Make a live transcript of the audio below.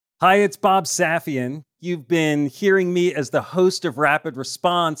Hi, it's Bob Safian. You've been hearing me as the host of Rapid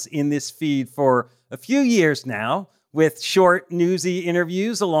Response in this feed for a few years now, with short, newsy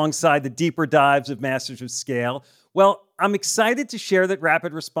interviews alongside the deeper dives of Masters of Scale. Well, I'm excited to share that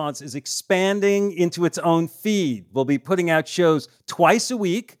Rapid Response is expanding into its own feed. We'll be putting out shows twice a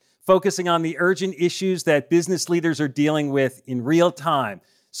week, focusing on the urgent issues that business leaders are dealing with in real time.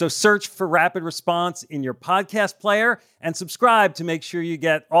 So search for Rapid Response in your podcast player and subscribe to make sure you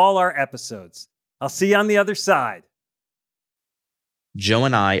get all our episodes. I'll see you on the other side. Joe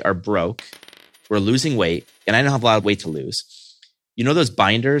and I are broke. We're losing weight, and I don't have a lot of weight to lose. You know those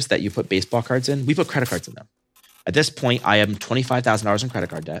binders that you put baseball cards in? We put credit cards in them. At this point, I am $25,000 in credit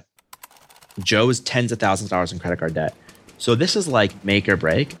card debt. Joe is tens of thousands of dollars in credit card debt. So this is like make or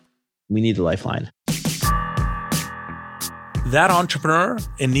break. We need the lifeline. That entrepreneur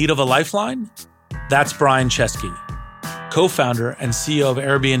in need of a lifeline? That's Brian Chesky, co-founder and CEO of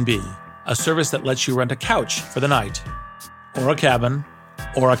Airbnb, a service that lets you rent a couch for the night, or a cabin,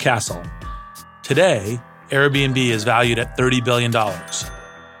 or a castle. Today, Airbnb is valued at $30 billion.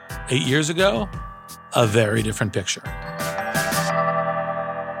 8 years ago, a very different picture.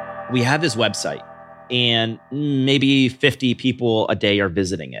 We have this website, and maybe 50 people a day are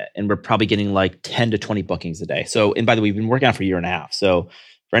visiting it. And we're probably getting like 10 to 20 bookings a day. So, and by the way, we've been working on it for a year and a half. So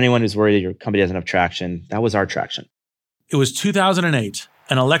for anyone who's worried that your company doesn't have traction, that was our traction. It was 2008,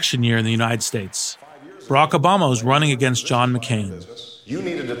 an election year in the United States. Barack Obama was running against John McCain. You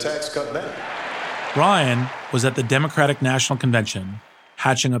needed a tax cut then. Brian was at the Democratic National Convention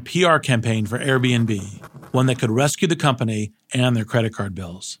hatching a PR campaign for Airbnb, one that could rescue the company and their credit card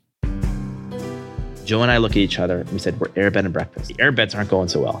bills. Joe and I look at each other and we said, we're Airbed and breakfast. The Airbeds aren't going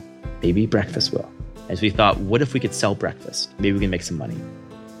so well. Maybe breakfast will. And so we thought, what if we could sell breakfast? Maybe we can make some money.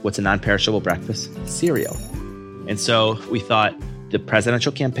 What's a non-perishable breakfast? Cereal. And so we thought, the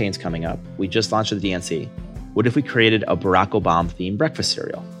presidential campaign's coming up. We just launched the DNC. What if we created a Barack Obama-themed breakfast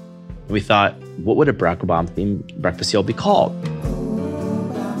cereal? And we thought, what would a Barack Obama-themed breakfast cereal be called?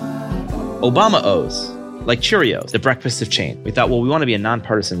 Obama O's. Like Cheerios, the breakfast of change. We thought, well, we want to be a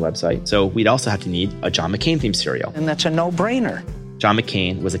nonpartisan website, so we'd also have to need a John McCain-themed cereal. And that's a no-brainer. John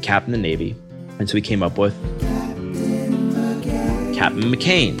McCain was a captain in the Navy, and so we came up with Captain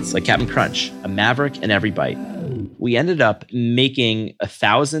McCain's, like Captain Crunch, a maverick in every bite. We ended up making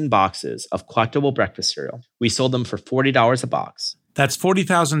 1,000 boxes of collectible breakfast cereal. We sold them for $40 a box. That's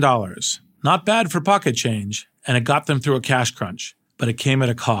 $40,000. Not bad for pocket change, and it got them through a cash crunch, but it came at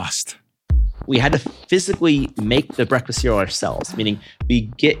a cost. We had to physically make the breakfast cereal ourselves, meaning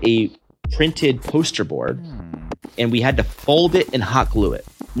we get a printed poster board and we had to fold it and hot glue it.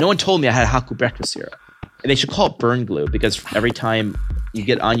 No one told me I had a hot glue breakfast cereal. And they should call it burn glue because every time you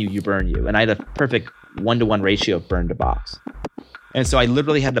get on you burn you. And I had a perfect 1-to-1 ratio of burn to box. And so I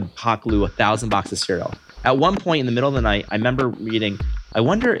literally had to hot glue 1,000 boxes of cereal. At one point in the middle of the night, I remember reading, I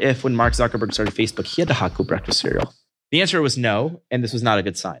wonder if when Mark Zuckerberg started Facebook, he had to hot glue breakfast cereal. The answer was no, and this was not a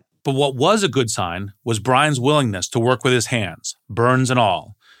good sign. But what was a good sign was Brian's willingness to work with his hands, burns and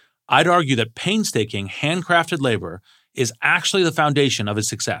all. I'd argue that painstaking, handcrafted labor is actually the foundation of his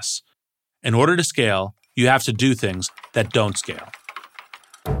success. In order to scale, you have to do things that don't scale.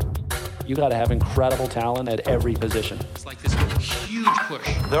 You got to have incredible talent at every position. It's like this huge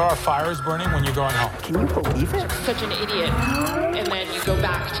push. There are fires burning when you're going home. Can you believe it? Such an idiot. And then you go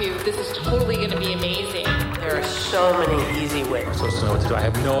back to, this is totally going to be amazing. There are so many easy ways. I'm supposed to know what to do. I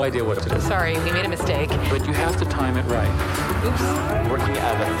have no idea what to do. Sorry, we made a mistake. But you have to time it right. Oops. Working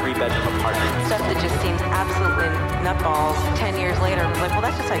out of a 3-bedroom apartment. Stuff that just seems absolutely nutballs. 10 years later, I'm like, well,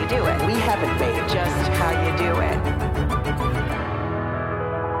 that's just how you do it. We haven't made it. Just how you do it.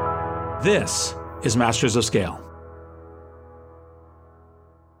 This is Masters of Scale.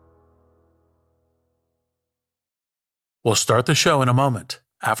 We'll start the show in a moment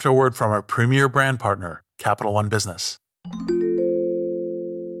after a word from our premier brand partner, Capital One Business.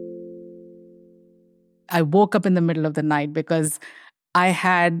 I woke up in the middle of the night because I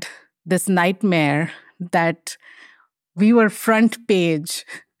had this nightmare that we were front page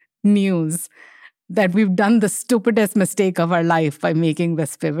news, that we've done the stupidest mistake of our life by making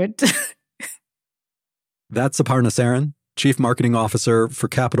this pivot. That's Aparna Saran, Chief Marketing Officer for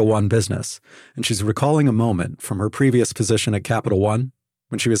Capital One Business, and she's recalling a moment from her previous position at Capital One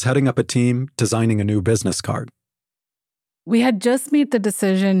when she was heading up a team designing a new business card. We had just made the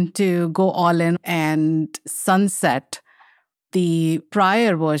decision to go all in and sunset the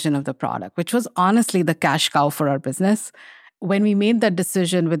prior version of the product, which was honestly the cash cow for our business. When we made that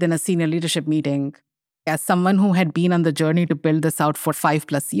decision within a senior leadership meeting, as someone who had been on the journey to build this out for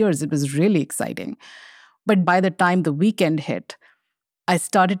 5+ years, it was really exciting. But by the time the weekend hit, I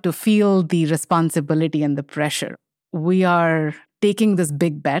started to feel the responsibility and the pressure. We are taking this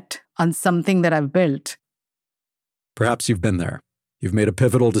big bet on something that I've built. Perhaps you've been there. You've made a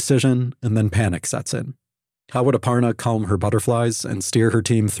pivotal decision, and then panic sets in. How would Aparna calm her butterflies and steer her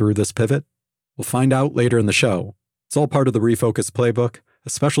team through this pivot? We'll find out later in the show. It's all part of the Refocus Playbook, a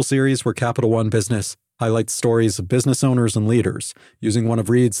special series where Capital One Business highlights stories of business owners and leaders using one of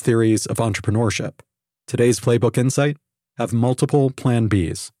Reid's theories of entrepreneurship. Today's Playbook Insight: have multiple Plan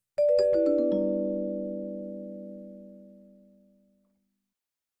Bs.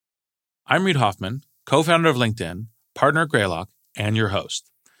 I'm Reid Hoffman, co-founder of LinkedIn, partner at Greylock, and your host.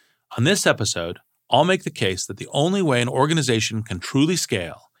 On this episode, I'll make the case that the only way an organization can truly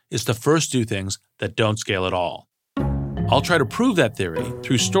scale is to first do things that don't scale at all. I'll try to prove that theory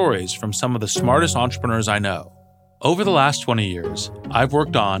through stories from some of the smartest entrepreneurs I know. Over the last 20 years, I've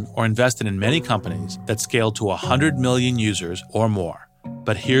worked on or invested in many companies that scaled to 100 million users or more.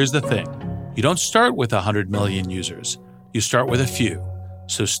 But here's the thing. You don't start with 100 million users. You start with a few.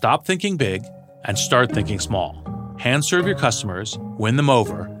 So stop thinking big and start thinking small. Hand serve your customers, win them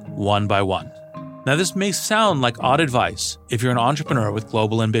over, one by one. Now, this may sound like odd advice if you're an entrepreneur with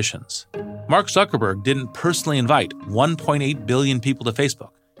global ambitions. Mark Zuckerberg didn't personally invite 1.8 billion people to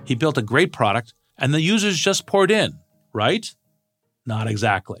Facebook. He built a great product and the users just poured in, right? Not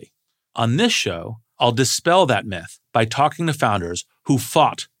exactly. On this show, I'll dispel that myth by talking to founders who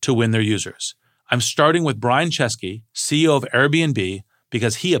fought to win their users. I'm starting with Brian Chesky, CEO of Airbnb,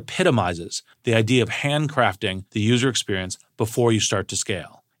 because he epitomizes the idea of handcrafting the user experience before you start to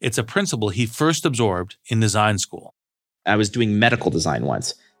scale. It's a principle he first absorbed in design school. I was doing medical design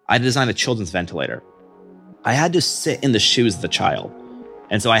once. I designed a children's ventilator. I had to sit in the shoes of the child.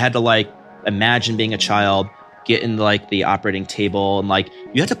 And so I had to imagine being a child, get in the operating table, and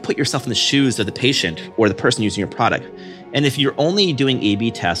you have to put yourself in the shoes of the patient or the person using your product. And if you're only doing A/B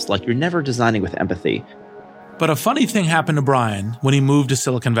tests, you're never designing with empathy. But a funny thing happened to Brian when he moved to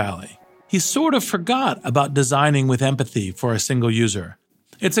Silicon Valley. He sort of forgot about designing with empathy for a single user.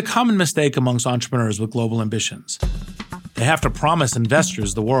 It's a common mistake amongst entrepreneurs with global ambitions. They have to promise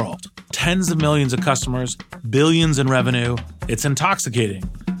investors the world. Tens of millions of customers, billions in revenue. It's intoxicating.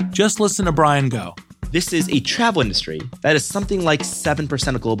 Just listen to Brian go. This is a travel industry that is something like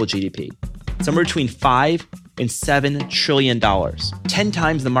 7% of global GDP. Somewhere between $5 and $7 trillion. 10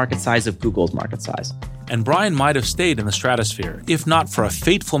 times the market size of Google's market size. And Brian might have stayed in the stratosphere, if not for a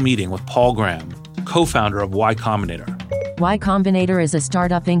fateful meeting with Paul Graham, co-founder of Y Combinator. Y Combinator is a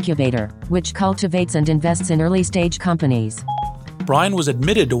startup incubator, which cultivates and invests in early-stage companies. Brian was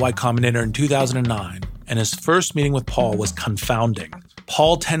admitted to Y Combinator in 2009, and his first meeting with Paul was confounding.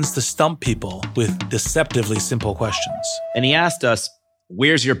 Paul tends to stump people with deceptively simple questions. And he asked us,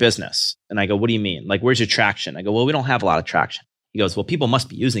 where's your business? And I go, what do you mean? Where's your traction? I go, well, we don't have a lot of traction. He goes, well, people must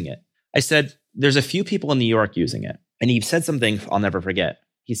be using it. I said, there's a few people in New York using it. And he said something I'll never forget.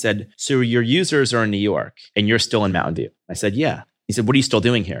 He said, so your users are in New York and you're still in Mountain View. I said, yeah. He said, what are you still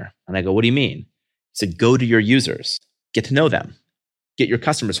doing here? And I go, what do you mean? He said, go to your users, get to know them, get your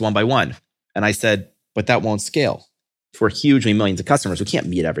customers one by one. And I said, but that won't scale. If we're huge, we have millions of customers, we can't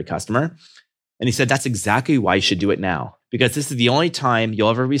meet every customer. And he said, that's exactly why you should do it now. Because this is the only time you'll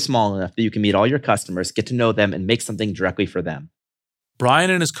ever be small enough that you can meet all your customers, get to know them, and make something directly for them. Brian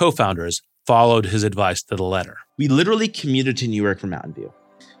and his co-founders followed his advice to the letter. We literally commuted to New York from Mountain View.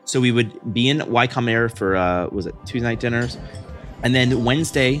 So we would be in Y Combinator for, Tuesday night dinners? And then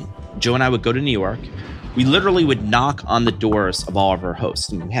Wednesday, Joe and I would go to New York. We literally would knock on the doors of all of our hosts.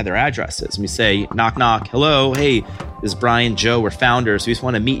 And we had their addresses. And we say, knock, knock, hello, hey, this is Brian, Joe, we're founders. We just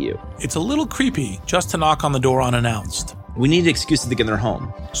want to meet you. It's a little creepy just to knock on the door unannounced. We needed excuses to get in their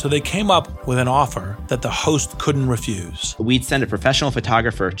home. So they came up with an offer that the host couldn't refuse. We'd send a professional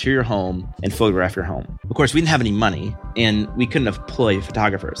photographer to your home and photograph your home. Of course, we didn't have any money and we couldn't employ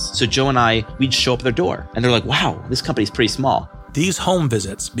photographers. So Joe and I, we'd show up at their door and they're like, wow, this company's pretty small. These home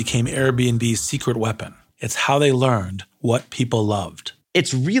visits became Airbnb's secret weapon. It's how they learned what people loved.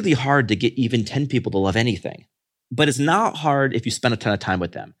 It's really hard to get even 10 people to love anything, but it's not hard if you spend a ton of time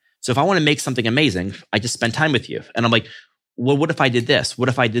with them. So if I want to make something amazing, I just spend time with you. And I'm like, well, what if I did this? What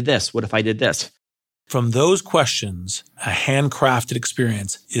if I did this? What if I did this? From those questions, a handcrafted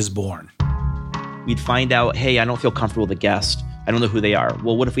experience is born. We'd find out, hey, I don't feel comfortable with a guest. I don't know who they are.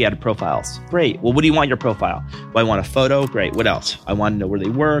 Well, what if we added profiles? Great. Well, what do you want in your profile? Well, I want a photo. Great. What else? I want to know where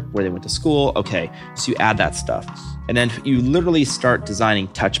they work, where they went to school. Okay. So you add that stuff. And then you literally start designing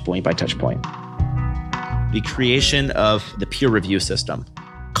touch point by touch point. The creation of the peer review system,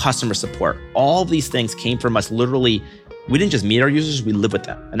 customer support, all these things came from us literally We didn't just meet our users, we live with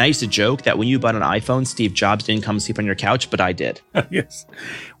them. And I used to joke that when you bought an iPhone, Steve Jobs didn't come sleep on your couch, but I did. Yes.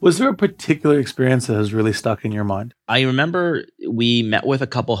 Was there a particular experience that has really stuck in your mind? I remember we met with a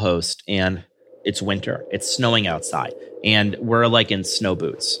couple hosts, and it's winter. It's snowing outside. And we're like in snow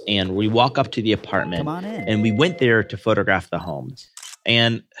boots. And we walk up to the apartment. And we went there to photograph the home.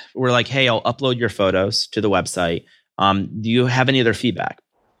 And we're like, hey, I'll upload your photos to the website. Do you have any other feedback?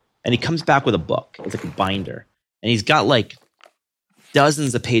 And he comes back with a book. It's like a binder. And he's got like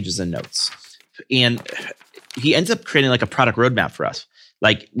dozens of pages of notes. And he ends up creating like a product roadmap for us.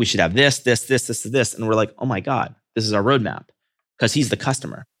 Like, we should have this. And we're like, oh my God, this is our roadmap, because he's the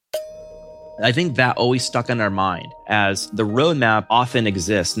customer. And I think that always stuck in our mind, as the roadmap often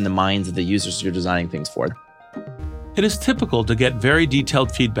exists in the minds of the users you're designing things for. It is typical to get very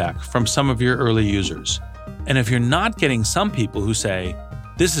detailed feedback from some of your early users. And if you're not getting some people who say,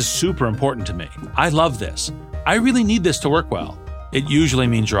 this is super important to me, I love this, I really need this to work well, it usually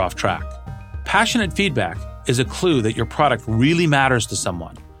means you're off track. Passionate feedback is a clue that your product really matters to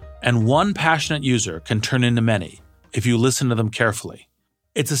someone, and one passionate user can turn into many if you listen to them carefully.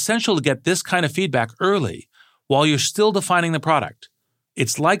 It's essential to get this kind of feedback early while you're still defining the product.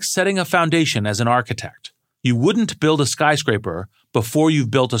 It's like setting a foundation as an architect. You wouldn't build a skyscraper before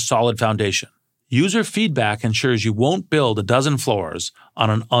you've built a solid foundation. User feedback ensures you won't build a dozen floors on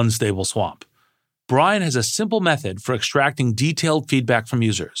an unstable swamp. Brian has a simple method for extracting detailed feedback from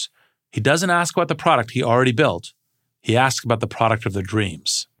users. He doesn't ask about the product he already built. He asks about the product of their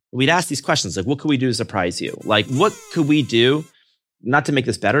dreams. We'd ask these questions like, what could we do to surprise you? Like, what could we do, not to make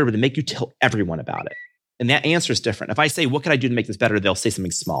this better, but to make you tell everyone about it? And that answer is different. If I say, what could I do to make this better? They'll say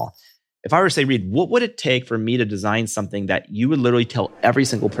something small. If I were to say, Reed, what would it take for me to design something that you would literally tell every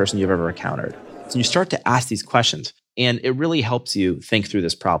single person you've ever encountered? So you start to ask these questions, and it really helps you think through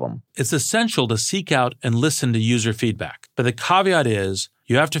this problem. It's essential to seek out and listen to user feedback. But the caveat is,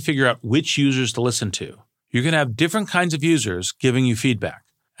 you have to figure out which users to listen to. You're going to have different kinds of users giving you feedback,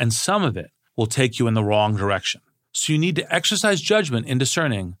 and some of it will take you in the wrong direction. So you need to exercise judgment in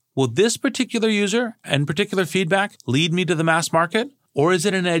discerning, will this particular user and particular feedback lead me to the mass market, or is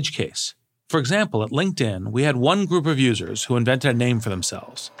it an edge case? For example, at LinkedIn, we had one group of users who invented a name for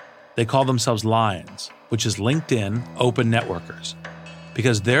themselves. They call themselves Lions, which is LinkedIn Open Networkers,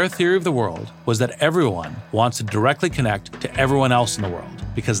 because their theory of the world was that everyone wants to directly connect to everyone else in the world,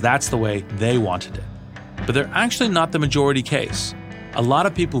 because that's the way they wanted it. But they're actually not the majority case. A lot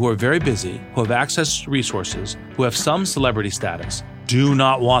of people who are very busy, who have access to resources, who have some celebrity status, do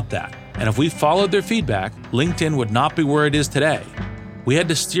not want that. And if we followed their feedback, LinkedIn would not be where it is today. We had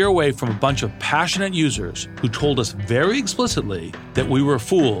to steer away from a bunch of passionate users who told us very explicitly that we were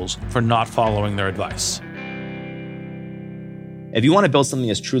fools for not following their advice. If you want to build something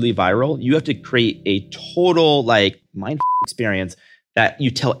that's truly viral, you have to create a total mind experience that you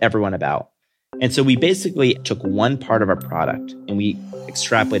tell everyone about. And so we basically took one part of our product and we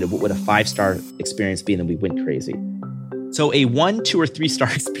extrapolated what would a 5-star experience be, and then we went crazy. So a 1, 2, or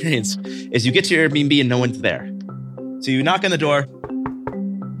 3-star experience is you get to your Airbnb and no one's there. So you knock on the door,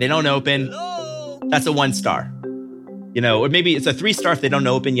 they don't open. Hello? That's a 1-star. Or maybe it's a 3-star if they don't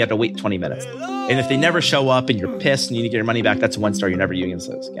open, you have to wait 20 minutes. And if they never show up and you're pissed and you need to get your money back, that's a 1-star. You're never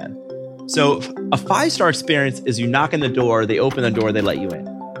using this again. So a 5-star experience is you knock on the door, they open the door, they let you in.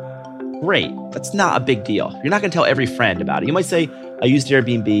 Great. That's not a big deal. You're not going to tell every friend about it. You might say, I used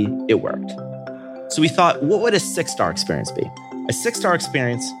Airbnb, it worked. So we thought, what would a 6-star experience be? A 6-star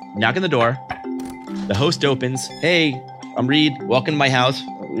experience, knock on the door, the host opens, hey, I'm Reed, welcome to my house.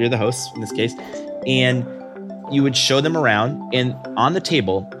 You're the host in this case. And you would show them around, and on the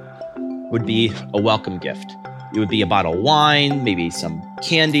table would be a welcome gift. It would be a bottle of wine, maybe some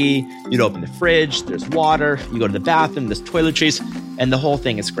candy. You'd open the fridge, there's water. You go to the bathroom, there's toiletries, and the whole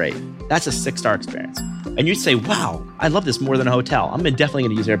thing is great. That's a 6-star experience. And you'd say, wow, I love this more than a hotel. I'm definitely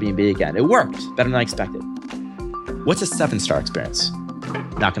going to use Airbnb again. It worked better than I expected. What's a 7-star experience?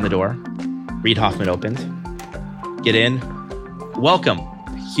 Knock on the door. Reed Hoffman opened. Get in. Welcome.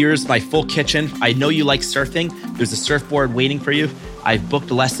 Here's my full kitchen. I know you like surfing. There's a surfboard waiting for you. I've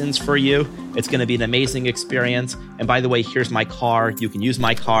booked lessons for you. It's going to be an amazing experience. And by the way, here's my car. You can use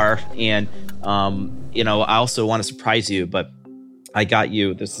my car. And, I also want to surprise you, but I got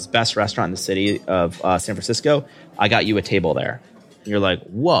you, this is the best restaurant in the city of San Francisco. I got you a table there. And you're like,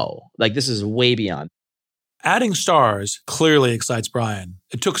 whoa, this is way beyond. Adding stars clearly excites Brian.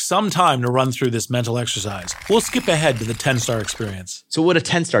 It took some time to run through this mental exercise. We'll skip ahead to the 10-star experience. So what would a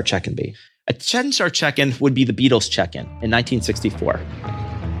 10-star check-in be? A 10-star check-in would be the Beatles check-in in 1964.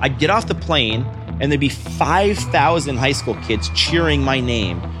 I'd get off the plane and there'd be 5,000 high school kids cheering my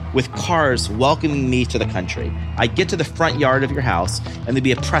name with cars welcoming me to the country. I'd get to the front yard of your house and there'd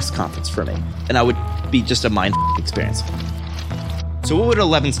be a press conference for me. And I would be just a mind experience. So what would an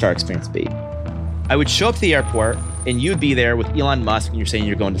 11-star experience be? I would show up to the airport and you'd be there with Elon Musk and you're saying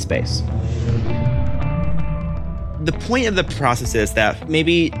you're going to space. The point of the process is that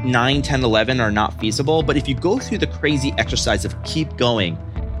maybe 9, 10, 11 are not feasible, but if you go through the crazy exercise of keep going,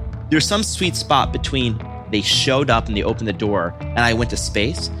 there's some sweet spot between they showed up and they opened the door and I went to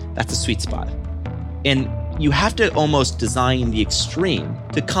space. That's a sweet spot. And you have to almost design the extreme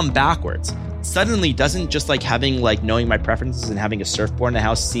to come backwards. Suddenly doesn't just like having like knowing my preferences and having a surfboard in the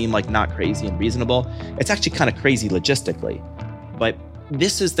house seem like not crazy and reasonable. It's actually kind of crazy logistically. But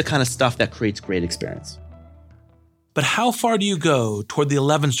this is the kind of stuff that creates great experience. But how far do you go toward the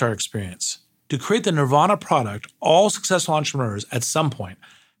 11-star experience? To create the Nirvana product, all successful entrepreneurs at some point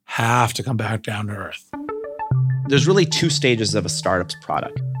have to come back down to earth. There's really 2 stages of a startup's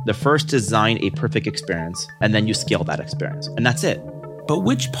product. The first, design a perfect experience, and then you scale that experience. And that's it. But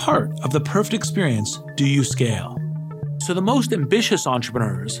which part of the perfect experience do you scale? So the most ambitious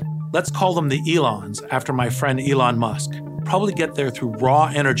entrepreneurs, let's call them the Elons after my friend Elon Musk, probably get there through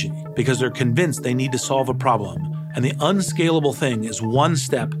raw energy because they're convinced they need to solve a problem. And the unscalable thing is one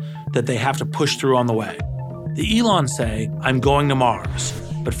step that they have to push through on the way. The Elons say, I'm going to Mars.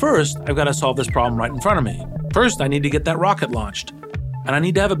 But first, I've got to solve this problem right in front of me. First, I need to get that rocket launched. And I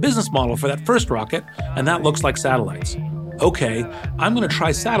need to have a business model for that first rocket, and that looks like satellites. Okay, I'm going to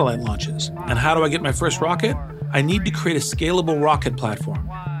try satellite launches. And how do I get my first rocket? I need to create a scalable rocket platform.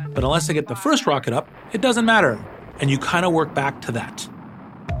 But unless I get the first rocket up, it doesn't matter. And you kind of work back to that.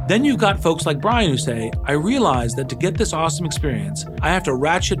 Then you've got folks like Brian who say, I realize that to get this awesome experience, I have to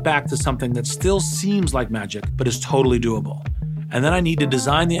ratchet back to something that still seems like magic, but is totally doable. And then I need to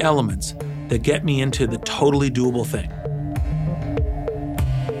design the elements that get me into the totally doable thing.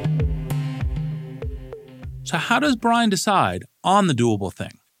 So how does Brian decide on the doable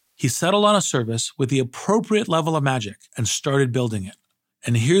thing? He settled on a service with the appropriate level of magic and started building it.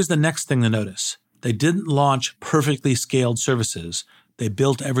 And here's the next thing to notice. They didn't launch perfectly scaled services. They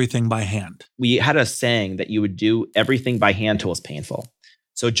built everything by hand. We had a saying that you would do everything by hand till it's painful.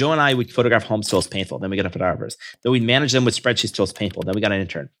 So Joe and I would photograph homes till it's painful. Then we got a photographers. Then we'd manage them with spreadsheets till it's painful. Then we got an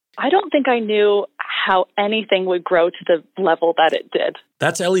intern. I don't think I knew how anything would grow to the level that it did.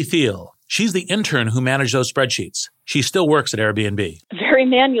 That's Ellie Thiel. She's the intern who managed those spreadsheets. She still works at Airbnb. Very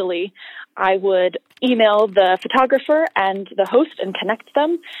manually, I would email the photographer and the host and connect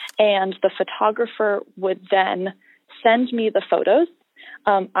them. And the photographer would then send me the photos.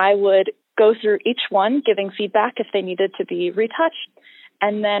 I would go through each one, giving feedback if they needed to be retouched.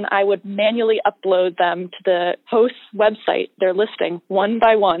 And then I would manually upload them to the host's website, their listing, one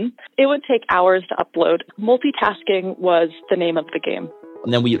by one. It would take hours to upload. Multitasking was the name of the game.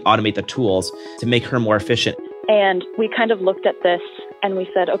 And then we automate the tools to make her more efficient. And we kind of looked at this and we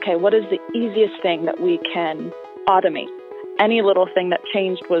said, okay, what is the easiest thing that we can automate? Any little thing that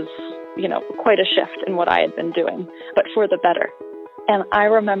changed was, quite a shift in what I had been doing, but for the better. And I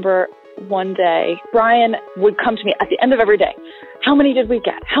remember one day, Brian would come to me at the end of every day. How many did we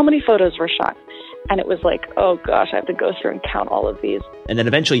get? How many photos were shot? And it was like, oh gosh, I have to go through and count all of these. And then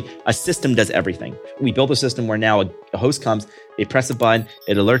eventually a system does everything. We built a system where now a host comes, they press a button,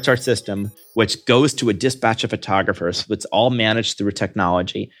 it alerts our system, which goes to a dispatch of photographers. It's all managed through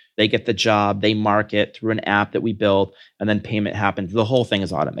technology. They get the job, they mark it through an app that we build, and then payment happens. The whole thing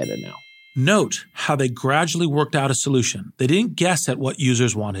is automated now. Note how they gradually worked out a solution. They didn't guess at what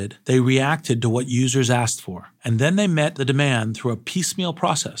users wanted. They reacted to what users asked for. And then they met the demand through a piecemeal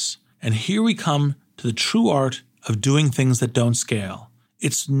process. And here we come to the true art of doing things that don't scale.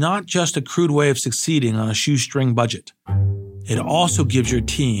 It's not just a crude way of succeeding on a shoestring budget. It also gives your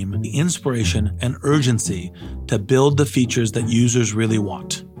team the inspiration and urgency to build the features that users really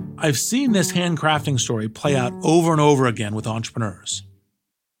want. I've seen this handcrafting story play out over and over again with entrepreneurs.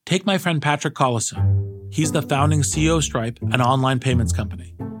 Take my friend Patrick Collison. He's the founding CEO of Stripe, an online payments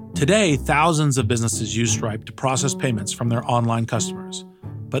company. Today, thousands of businesses use Stripe to process payments from their online customers.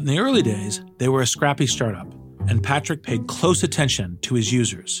 But in the early days, they were a scrappy startup, and Patrick paid close attention to his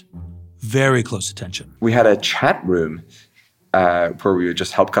users. Very close attention. We had a chat room where we would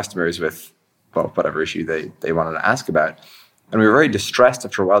just help customers with, whatever issue they wanted to ask about. And we were very distressed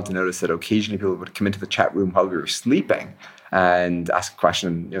after a while to notice that occasionally people would come into the chat room while we were sleeping and ask a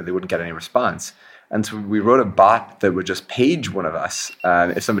question, they wouldn't get any response. And so we wrote a bot that would just page one of us.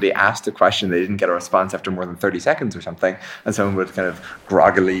 If somebody asked a question, they didn't get a response after more than 30 seconds or something, and someone would kind of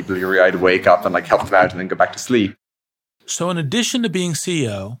groggily, bleary-eyed wake up and help them out and then go back to sleep. So in addition to being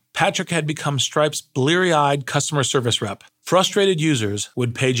CEO, Patrick had become Stripe's bleary-eyed customer service rep. Frustrated users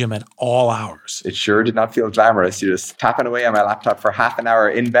would page him at all hours. It sure did not feel glamorous. You're just tapping away on my laptop for half an hour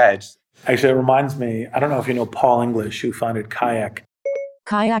in bed. Actually, it reminds me, I don't know if you know Paul English, who founded Kayak.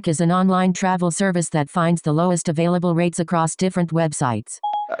 Kayak is an online travel service that finds the lowest available rates across different websites.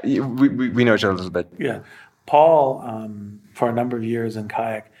 We know each other a little bit. Yeah. Paul, for a number of years in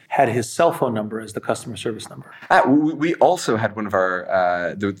Kayak, had his cell phone number as the customer service number. We also had one of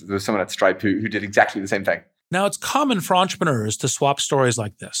our, there was someone at Stripe who did exactly the same thing. Now, it's common for entrepreneurs to swap stories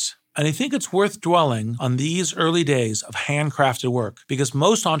like this. And I think it's worth dwelling on these early days of handcrafted work because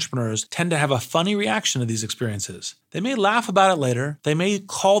most entrepreneurs tend to have a funny reaction to these experiences. They may laugh about it later. They may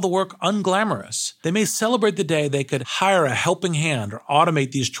call the work unglamorous. They may celebrate the day they could hire a helping hand or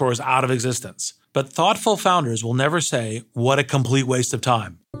automate these chores out of existence. But thoughtful founders will never say, what a complete waste of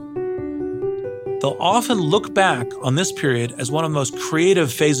time. They'll often look back on this period as one of the most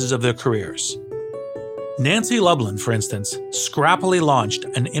creative phases of their careers. Nancy Lublin, for instance, scrappily launched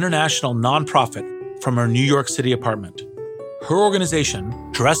an international nonprofit from her New York City apartment. Her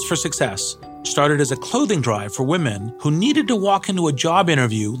organization, Dress for Success, started as a clothing drive for women who needed to walk into a job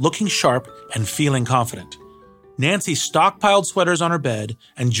interview looking sharp and feeling confident. Nancy stockpiled sweaters on her bed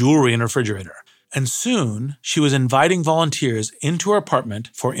and jewelry in her refrigerator. And soon, she was inviting volunteers into her apartment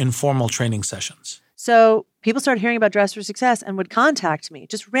for informal training sessions. So people started hearing about Dress for Success and would contact me.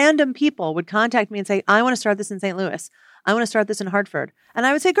 Just random people would contact me and say, I want to start this in St. Louis. I want to start this in Hartford. And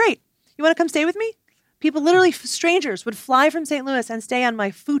I would say, great. You want to come stay with me? People, literally strangers, would fly from St. Louis and stay on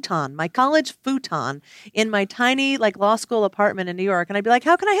my futon, my college futon, in my tiny law school apartment in New York. And I'd be like,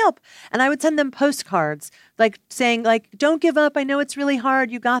 how can I help? And I would send them postcards saying, don't give up. I know it's really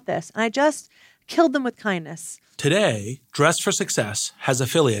hard. You got this. And I just killed them with kindness. Today, Dress for Success has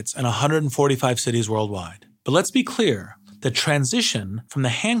affiliates in 145 cities worldwide. But let's be clear, the transition from the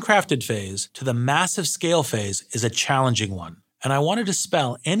handcrafted phase to the massive scale phase is a challenging one. And I want to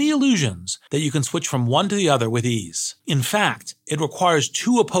dispel any illusions that you can switch from one to the other with ease. In fact, it requires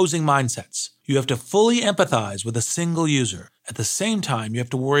two opposing mindsets. You have to fully empathize with a single user. At the same time, you have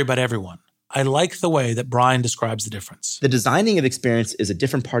to worry about everyone. I like the way that Brian describes the difference. The designing of the experience is a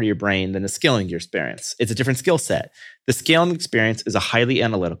different part of your brain than the scaling of your experience. It's a different skill set. The scaling experience is a highly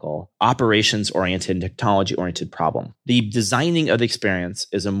analytical, operations-oriented, and technology-oriented problem. The designing of the experience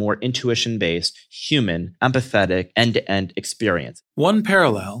is a more intuition-based, human, empathetic, end-to-end experience. One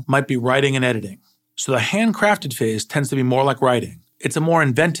parallel might be writing and editing. So the handcrafted phase tends to be more like writing. It's a more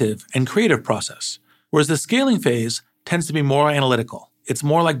inventive and creative process, whereas the scaling phase tends to be more analytical. It's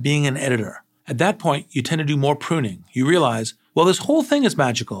more like being an editor. At that point, you tend to do more pruning. You realize, well, this whole thing is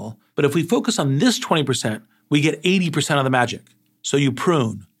magical, but if we focus on this 20%, we get 80% of the magic. So you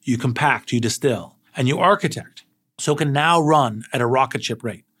prune, you compact, you distill, and you architect. So it can now run at a rocket ship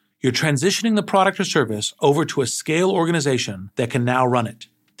rate. You're transitioning the product or service over to a scale organization that can now run it.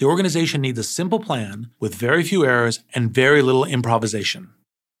 The organization needs a simple plan with very few errors and very little improvisation.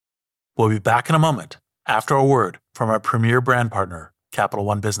 We'll be back in a moment after a word from our premier brand partner, Capital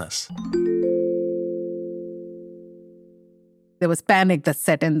One Business. There was panic that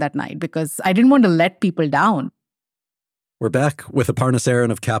set in that night because I didn't want to let people down. We're back with Aparna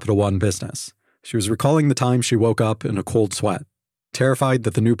Saran of Capital One Business. She was recalling the time she woke up in a cold sweat, terrified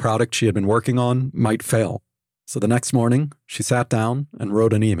that the new product she had been working on might fail. So the next morning, she sat down and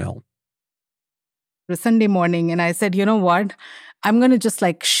wrote an email. It was Sunday morning, and I said, you know what? I'm going to just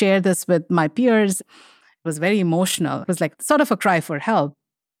share this with my peers. It was very emotional. It was sort of a cry for help.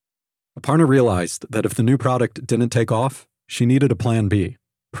 Aparna realized that if the new product didn't take off, she needed a plan B,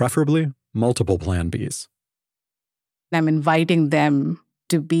 preferably multiple plan Bs. I'm inviting them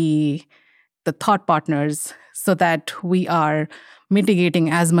to be the thought partners so that we are mitigating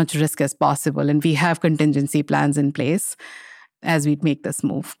as much risk as possible and we have contingency plans in place as we make this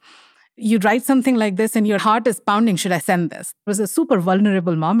move. You write something like this and your heart is pounding, should I send this? It was a super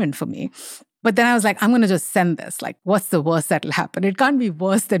vulnerable moment for me. But then I was I'm going to just send this. What's the worst that'll happen? It can't be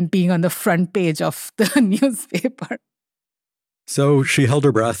worse than being on the front page of the newspaper. So she held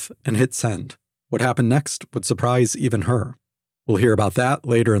her breath and hit send. What happened next would surprise even her. We'll hear about that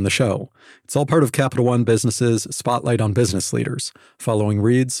later in the show. It's all part of Capital One Business's Spotlight on Business Leaders, following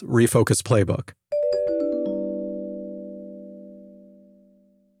Reed's Refocus Playbook.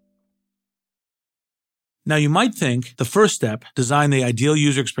 Now, you might think the first step, design the ideal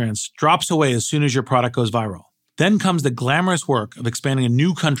user experience, drops away as soon as your product goes viral. Then comes the glamorous work of expanding in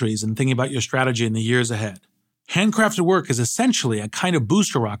new countries and thinking about your strategy in the years ahead. Handcrafted work is essentially a kind of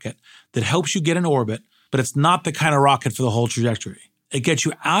booster rocket that helps you get in orbit, but it's not the kind of rocket for the whole trajectory. It gets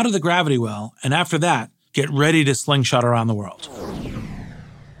you out of the gravity well, and after that, get ready to slingshot around the world.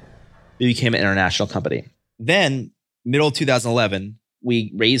 We became an international company. Then, middle of 2011,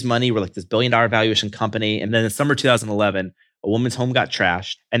 we raised money. We're like this $1 billion valuation company. And then in summer 2011, a woman's home got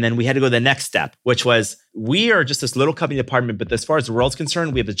trashed. And then we had to go to the next step, which was we are just this little company department, but as far as the world's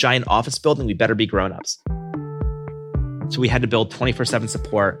concerned, we have a giant office building. We better be grown-ups. So we had to build 24/7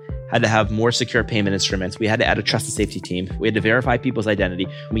 support, had to have more secure payment instruments. We had to add a trust and safety team. We had to verify people's identity.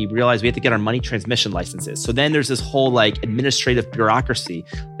 We realized we had to get our money transmission licenses. So then there's this whole like administrative bureaucracy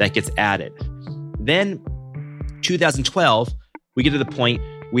that gets added. Then 2012, we get to the point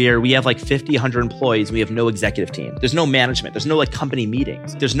where we have like 50, 100 employees. We have no executive team. There's no management. There's no like company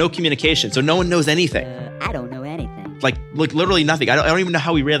meetings. There's no communication. So no one knows anything. I don't know anything. Like literally nothing. I don't even know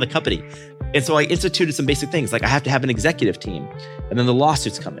how we ran the company. And so I instituted some basic things. Like I have to have an executive team. And then the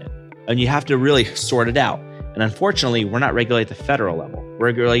lawsuits come in. And you have to really sort it out. And unfortunately, we're not regulated at the federal level. We're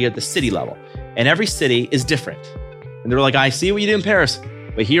regulated at the city level. And every city is different. And they're like, I see what you do in Paris.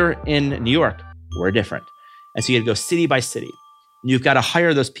 But here in New York, we're different. And so you have to go city by city. You've got to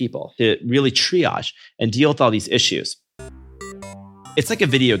hire those people to really triage and deal with all these issues. It's like a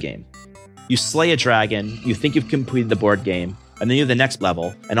video game. You slay a dragon, you think you've completed the board game, and then you have the next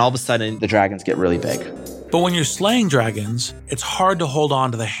level, and all of a sudden the dragons get really big. But when you're slaying dragons, it's hard to hold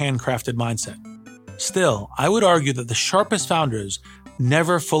on to the handcrafted mindset. Still, I would argue that the sharpest founders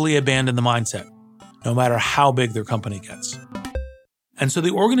never fully abandon the mindset, no matter how big their company gets. And so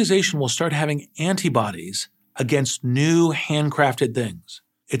the organization will start having antibodies against new handcrafted things.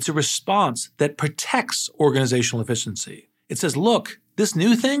 It's a response that protects organizational efficiency. It says, look, this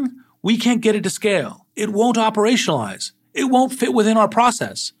new thing, we can't get it to scale. It won't operationalize. It won't fit within our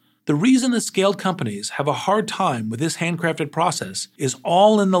process. The reason that scaled companies have a hard time with this handcrafted process is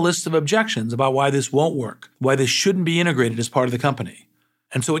all in the list of objections about why this won't work, why this shouldn't be integrated as part of the company.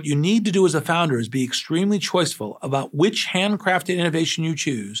 And so what you need to do as a founder is be extremely choiceful about which handcrafted innovation you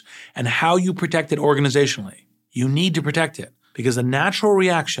choose and how you protect it organizationally. You need to protect it because the natural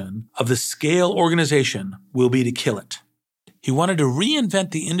reaction of the scale organization will be to kill it. He wanted to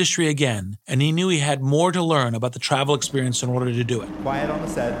reinvent the industry again, and he knew he had more to learn about the travel experience in order to do it. Quiet on the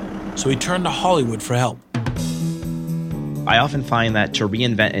set. So he turned to Hollywood for help. I often find that to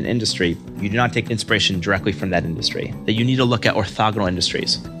reinvent an industry, you do not take inspiration directly from that industry, that you need to look at orthogonal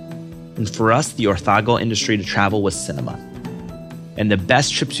industries. And for us, the orthogonal industry to travel was cinema. And the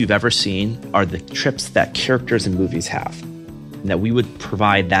best trips you've ever seen are the trips that characters in movies have, and that we would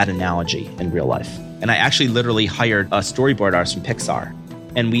provide that analogy in real life. And I actually literally hired a storyboard artist from Pixar,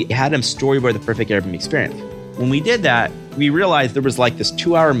 and we had him storyboard the perfect Airbnb experience. When we did that, we realized there was like this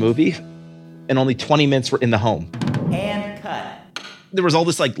 2-hour movie, and only 20 minutes were in the home. And cut. There was all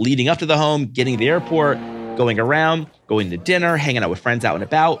this like leading up to the home, getting to the airport, going around, going to dinner, hanging out with friends out and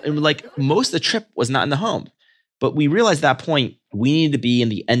about. And like most of the trip was not in the home. But we realized at that point, we needed to be in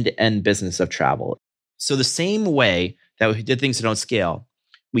the end-to-end business of travel. So the same way that we did things that don't scale,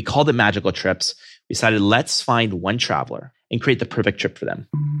 we called it Magical Trips. We decided, let's find one traveler and create the perfect trip for them.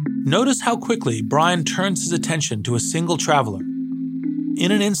 Notice how quickly Brian turns his attention to a single traveler.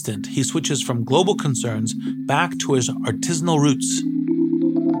 In an instant, he switches from global concerns back to his artisanal roots.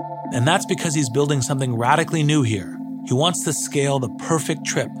 And that's because he's building something radically new here. He wants to scale the perfect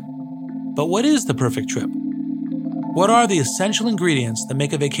trip. But what is the perfect trip? What are the essential ingredients that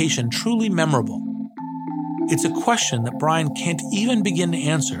make a vacation truly memorable? It's a question that Brian can't even begin to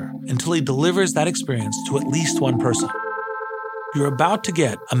answer until he delivers that experience to at least one person. You're about to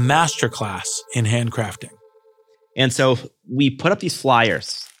get a masterclass in handcrafting. And so we put up these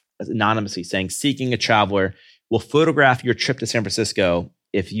flyers anonymously saying, seeking a traveler, will photograph your trip to San Francisco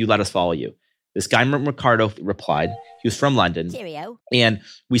if you let us follow you. This guy, Ricardo, replied. He was from London. Cheerio. And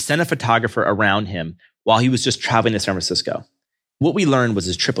we sent a photographer around him while he was just traveling to San Francisco. What we learned was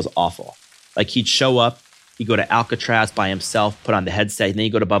his trip was awful. Like he'd show up, he'd go to Alcatraz by himself, put on the headset, and then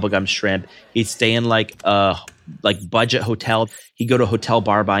he'd go to Bubblegum Shrimp. He'd stay in like a budget hotel. He'd go to a hotel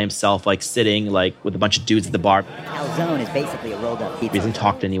bar by himself, like sitting like with a bunch of dudes at the bar. Calzone is basically a rolled up pizza. He doesn't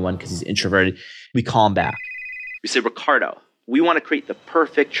talk to anyone because he's introverted. We call him back. We say, Ricardo, we want to create the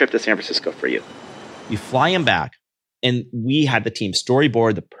perfect trip to San Francisco for you. You fly him back, and we had the team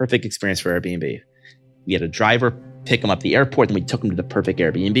storyboard the perfect experience for Airbnb. We had a driver pick him up at the airport, and we took him to the perfect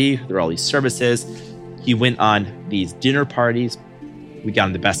Airbnb. There were all these services. He went on these dinner parties. We got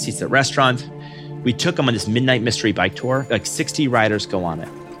him the best seats at restaurants. We took him on this midnight mystery bike tour. Like 60 riders go on it.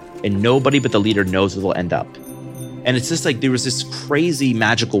 And nobody but the leader knows where they'll end up. And it's just like there was this crazy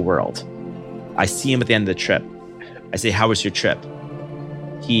magical world. I see him at the end of the trip. I say, how was your trip?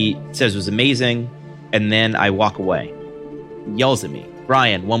 He says it was amazing. And then I walk away. He yells at me,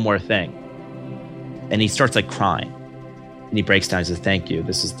 Brian, one more thing. And he starts like crying. And he breaks down and says, thank you.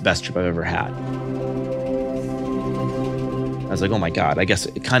 This is the best trip I've ever had. I was like, oh my God, I guess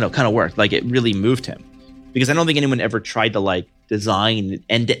it kind of worked. Like it really moved him. Because I don't think anyone ever tried to like design an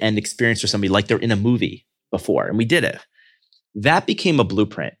end-to-end experience for somebody like they're in a movie before. And we did it. That became a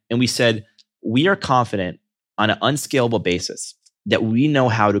blueprint. And we said, we are confident on an unscalable basis that we know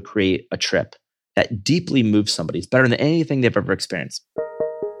how to create a trip that deeply moves somebody. It's better than anything they've ever experienced.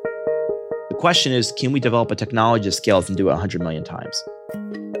 The question is, can we develop a technology that scales and do it 100 million times?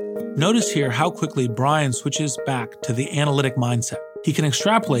 Notice here how quickly Brian switches back to the analytic mindset. He can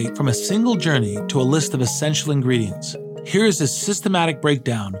extrapolate from a single journey to a list of essential ingredients. Here is a systematic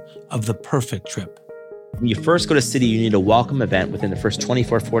breakdown of the perfect trip. When you first go to a city, you need a welcome event within the first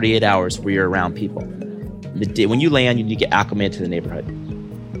 24, 48 hours where you're around people. When you land, you need to get acclimated to the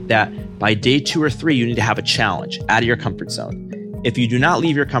neighborhood. That by day 2 or 3, you need to have a challenge out of your comfort zone. If you do not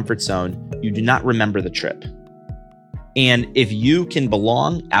leave your comfort zone, you do not remember the trip. And if you can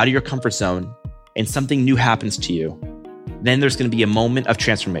belong out of your comfort zone and something new happens to you, then there's going to be a moment of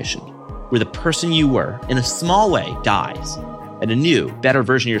transformation where the person you were, in a small way, dies and a new, better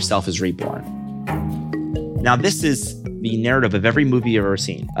version of yourself is reborn. Now, this is the narrative of every movie you've ever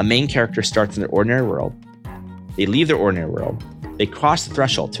seen. A main character starts in their ordinary world. They leave their ordinary world. They cross the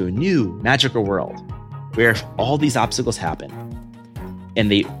threshold to a new, magical world where all these obstacles happen and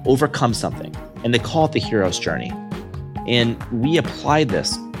they overcome something. And they call it the hero's journey. And we applied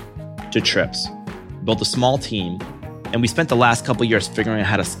this to trips, built a small team, and we spent the last couple of years figuring out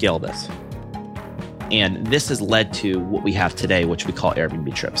how to scale this. And this has led to what we have today, which we call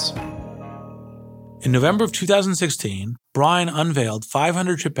Airbnb Trips. In November of 2016, Brian unveiled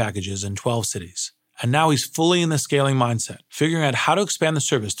 500 trip packages in 12 cities. And now he's fully in the scaling mindset, figuring out how to expand the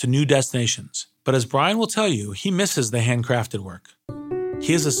service to new destinations. But as Brian will tell you, he misses the handcrafted work.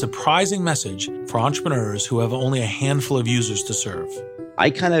 He has a surprising message for entrepreneurs who have only a handful of users to serve.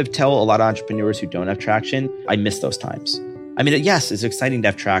 I kind of tell a lot of entrepreneurs who don't have traction, I miss those times. I mean, yes, it's exciting to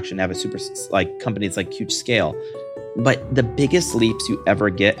have traction, have a super company that's like huge scale. But the biggest leaps you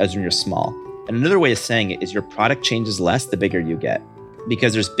ever get is when you're small. And another way of saying it is your product changes less the bigger you get.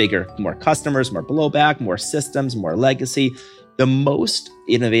 Because there's more customers, more blowback, more systems, more legacy. The most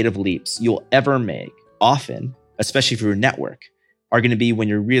innovative leaps you'll ever make, often, especially for your network, are going to be when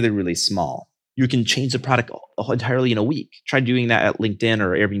you're really, really small. You can change the product entirely in a week. Try doing that at LinkedIn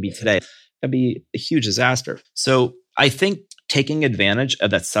or Airbnb today. That'd be a huge disaster. So I think taking advantage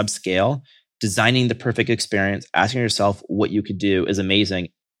of that subscale, designing the perfect experience, asking yourself what you could do is amazing.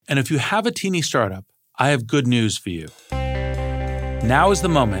 And if you have a teeny startup, I have good news for you. Now is the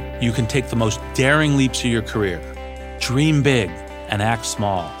moment you can take the most daring leaps of your career. Dream big and act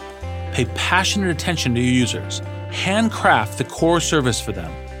small. Pay passionate attention to your users. Handcraft the core service for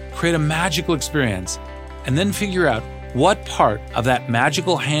them. Create a magical experience. And then figure out what part of that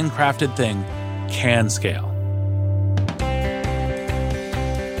magical handcrafted thing can scale.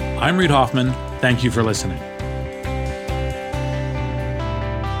 I'm Reid Hoffman. Thank you for listening.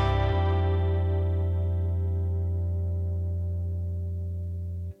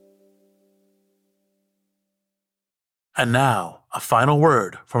 And now, a final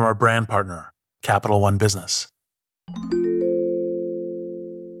word from our brand partner, Capital One Business.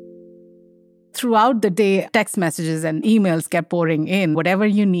 Throughout the day, text messages and emails kept pouring in. Whatever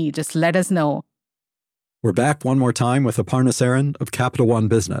you need, just let us know. We're back one more time with Aparna Saran of Capital One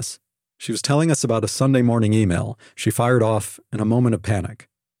Business. She was telling us about a Sunday morning email she fired off in a moment of panic.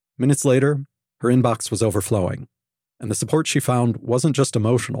 Minutes later, her inbox was overflowing. And the support she found wasn't just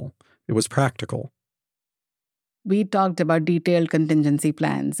emotional, it was practical. We talked about detailed contingency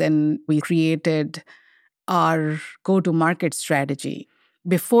plans and we created our go-to-market strategy.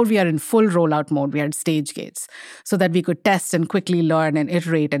 Before we are in full rollout mode, we had stage gates so that we could test and quickly learn and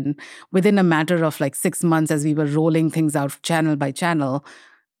iterate. And within a matter of 6 months, as we were rolling things out channel by channel,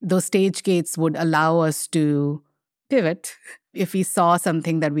 those stage gates would allow us to pivot if we saw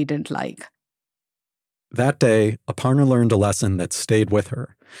something that we didn't like. That day, Aparna learned a lesson that stayed with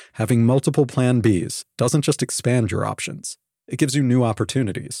her. Having multiple plan Bs doesn't just expand your options. It gives you new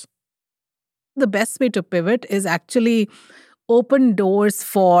opportunities. The best way to pivot is actually open doors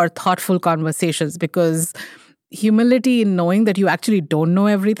for thoughtful conversations, because humility in knowing that you actually don't know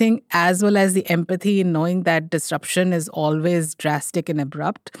everything, as well as the empathy in knowing that disruption is always drastic and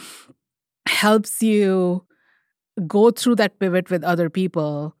abrupt, helps you go through that pivot with other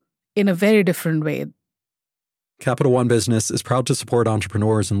people in a very different way. Capital One Business is proud to support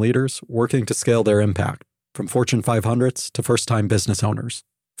entrepreneurs and leaders working to scale their impact, from Fortune 500s to first-time business owners.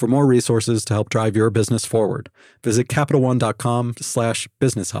 For more resources to help drive your business forward, visit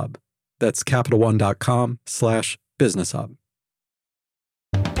CapitalOne.com/businesshub. That's CapitalOne.com/Business Hub.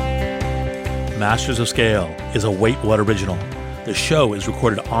 Masters of Scale is a WaitWhat original. The show is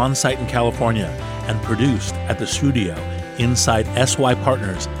recorded on-site in California and produced at the studio inside SY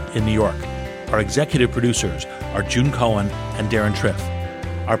Partners in New York. Our executive producers are June Cohen and Darren Triff.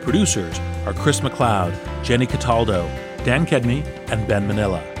 Our producers are Chris McLeod, Jenny Cataldo, Dan Kedney, and Ben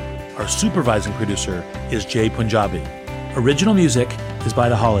Manila. Our supervising producer is Jay Punjabi. Original music is by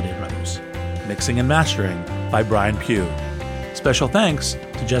the Holiday Brothers. Mixing and mastering by Brian Pugh. Special thanks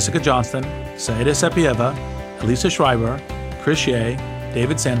to Jessica Johnston, Saida Sepieva, Elisa Schreiber, Chris Ye,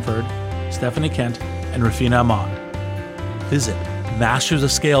 David Sanford, Stephanie Kent, and Rafina Ahmad. Visit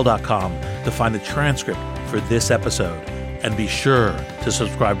mastersofscale.com to find the transcript for this episode, and be sure to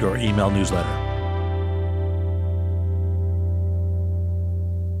subscribe to our email newsletter.